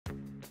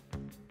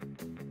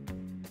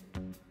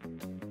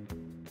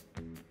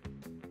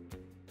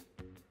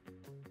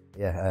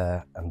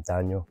I'm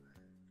Daniel.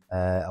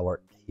 I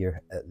work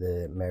here at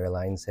the Mary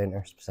Lyon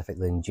Centre,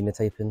 specifically in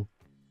genotyping,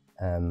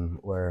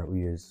 where we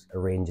use a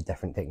range of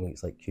different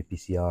techniques like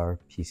qPCR,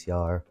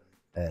 PCR,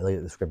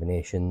 latent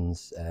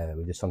discriminations.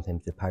 We do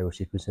sometimes do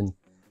pyrosequencing,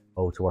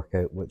 all to work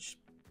out which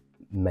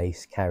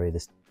mice carry the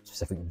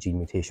specific gene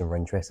mutation we're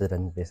interested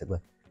in, basically.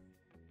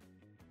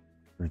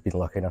 We've been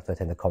lucky enough to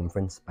attend a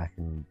conference back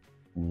in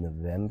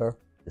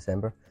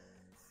December,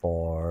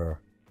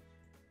 for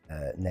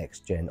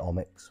Next Gen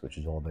Omics, which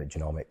is all about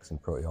genomics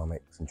and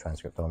proteomics and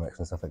transcriptomics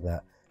and stuff like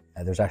that.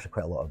 There's actually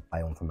quite a lot of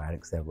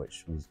bioinformatics there,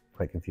 which was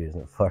quite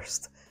confusing at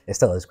first. It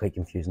still is quite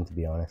confusing, to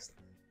be honest.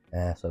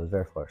 So I was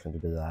very fortunate to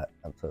do that.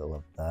 Absolutely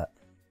loved that.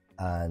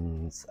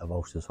 And I've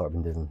also sort of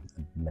been doing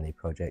a mini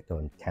project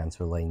on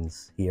cancer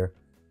lines here.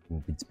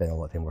 I've been spending a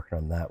lot of time working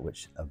on that,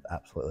 which I've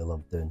absolutely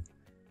loved doing,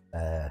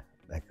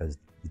 because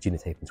the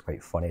genotyping is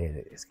quite funny.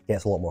 It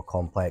gets a lot more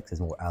complex as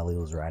more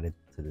alleles are added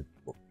to the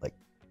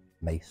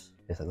mice,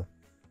 basically.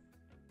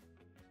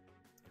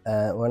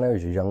 When I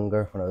was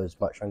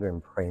much younger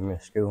in primary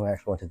school, I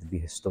actually wanted to be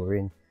a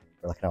historian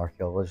or like an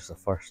archaeologist at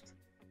first.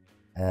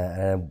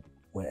 And I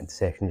went into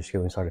secondary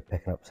school and started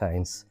picking up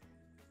science,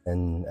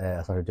 and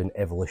I started doing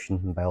evolution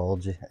and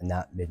biology, and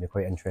that made me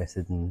quite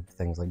interested in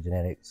things like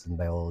genetics and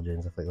biology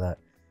and stuff like that.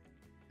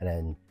 And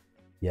then,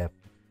 yeah,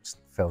 just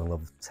fell in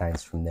love with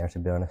science from there, to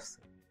be honest.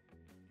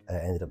 I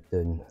ended up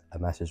doing a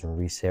master's in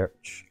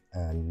research,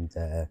 and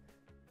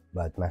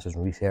my master's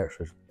in research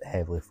was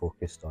heavily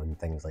focused on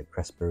things like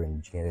CRISPR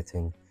and gene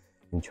editing,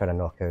 and trying to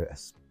knock out a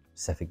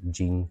specific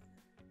gene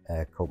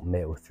called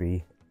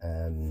METO3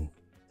 to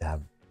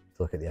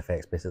look at the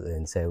effects basically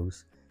in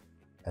cells.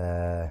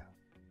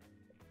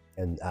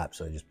 And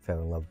absolutely just fell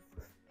in love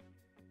with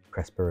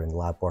CRISPR and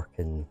lab work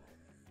and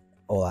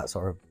all that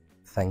sort of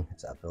thing. I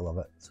just absolutely love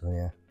it. So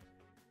yeah,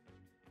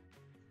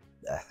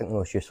 I think the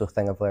most useful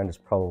thing I've learned is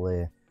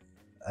probably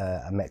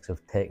a mix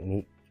of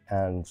technique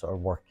and sort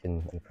of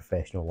working in a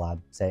professional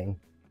lab setting,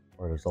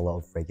 where there's a lot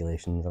of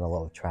regulations and a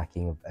lot of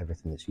tracking of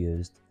everything that's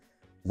used.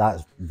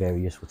 That's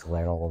very useful to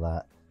learn all of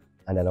that.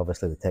 And then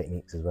obviously the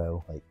techniques as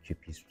well, like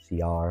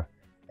qPCR,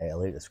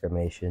 latent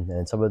discrimination, and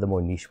then some of the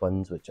more niche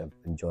ones, which I've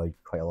enjoyed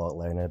quite a lot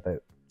learning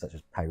about, such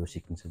as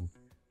pyrosequencing,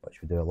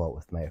 which we do a lot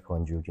with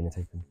mitochondrial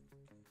genotyping.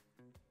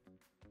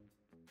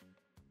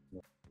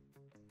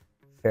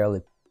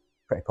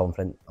 Pretty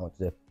confident I want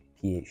to do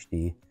a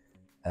PhD,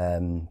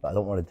 but I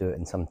don't want to do it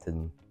in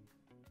something.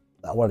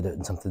 I want to do it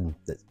in something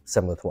that's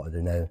similar to what I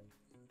do now,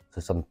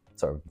 so some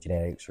sort of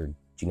genetics or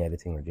gene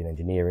editing or gene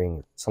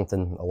engineering,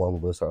 something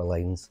along those sort of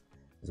lines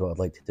is what I'd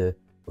like to do.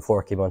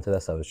 Before I came onto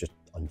this, I was just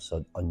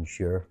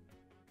unsure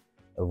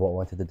of what I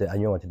wanted to do. I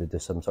knew I wanted to do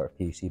some sort of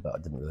PhD, but I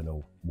didn't really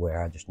know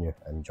where. I just knew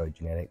I enjoyed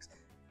genetics.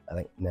 I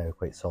think now,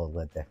 quite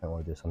solidly, I definitely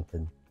want to do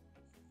something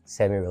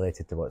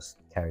semi-related to what's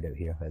carried out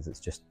here, as it's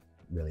just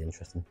really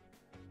interesting.